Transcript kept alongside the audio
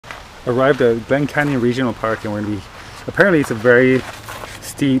arrived at Glen Canyon Regional Park, and we're going to be, apparently it's a very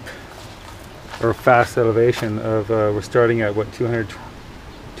steep or fast elevation of, we're starting at what,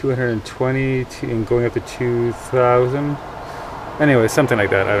 220 and going up to 2,000? Anyway, something like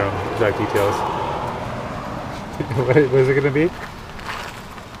that, I don't know exact details. What is it going to be?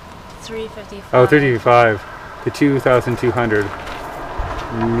 355. Oh, 355 to 2,200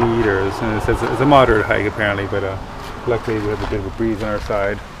 meters, and it says it's a moderate hike apparently, but luckily we have a bit of a breeze on our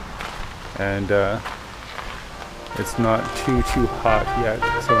side, and it's not too hot yet,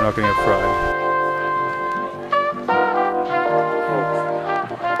 so we're not going to get fried.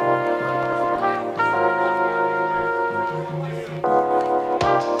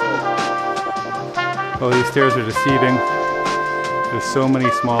 Oh, these stairs are deceiving. There's so many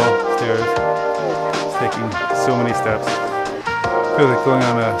small stairs. It's taking so many steps. I feel like going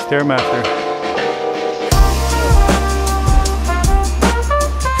on a Stairmaster.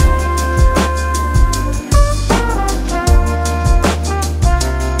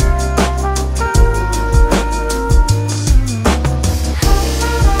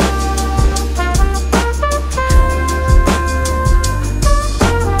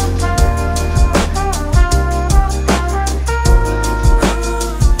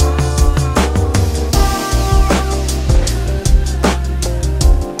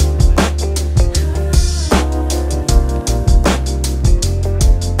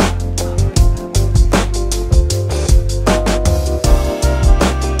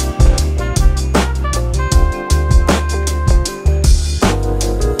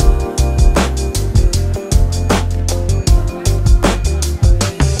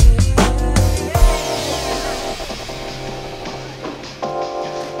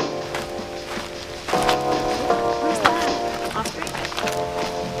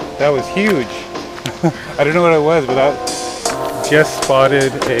 That was huge. I don't know what it was, but I just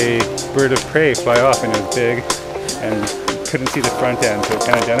spotted a bird of prey fly off, and it was big and couldn't see the front end, so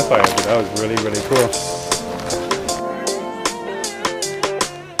can't identify it, but that was really, really cool.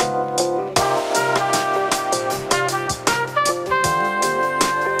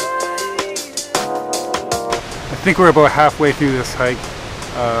 I think we're about halfway through this hike,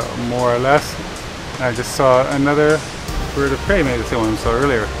 more or less. And I just saw another bird of prey, maybe the same one I saw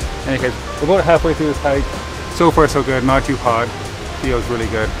earlier. Anyways, we're about halfway through this hike. So far so good, not too hot. Feels really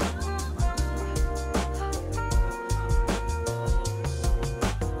good.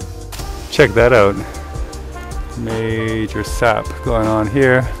 Check that out. Major sap going on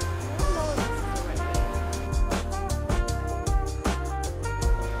here.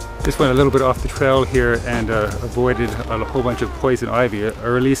 Just went a little bit off the trail here and avoided a whole bunch of poison ivy,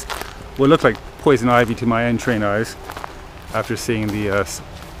 or at least what looked like poison ivy to my untrained eyes. After seeing the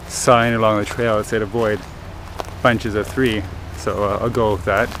sign along the trail, it said avoid bunches of 3, so I'll go with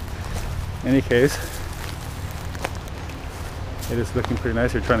that. In any case, it is looking pretty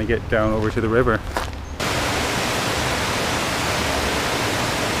nice. We're trying to get down over to the river.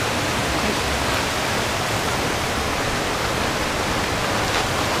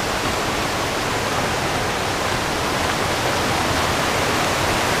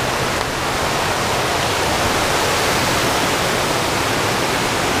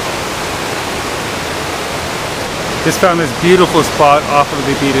 Just found this beautiful spot off of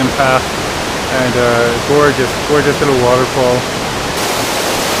the beaten path, and gorgeous little waterfall.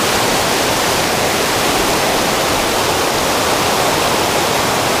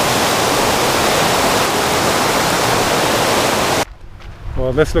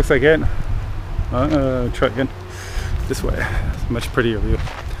 Well, this looks like it. Try again. This way. It's a much prettier view.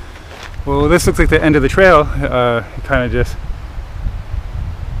 Well, this looks like the end of the trail. It kind of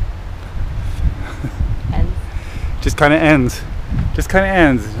just kind of ends.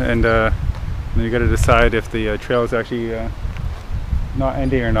 And then you got to decide if the trail is actually not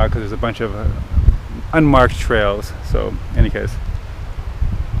ending or not, because there's a bunch of unmarked trails. So in any case,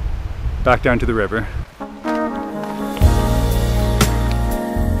 back down to the river.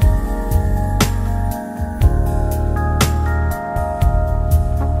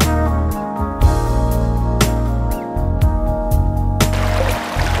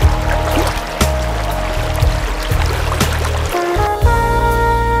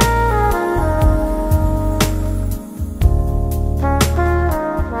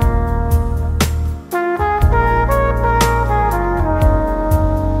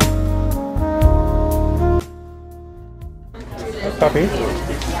 Puppy?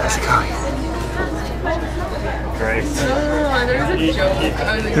 How's it going? Great. Oh, there was a joke.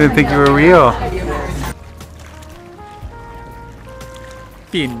 I didn't think you were real.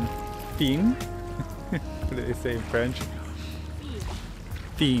 Fin. Fin? What do they say in French?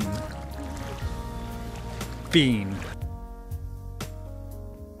 Fiend.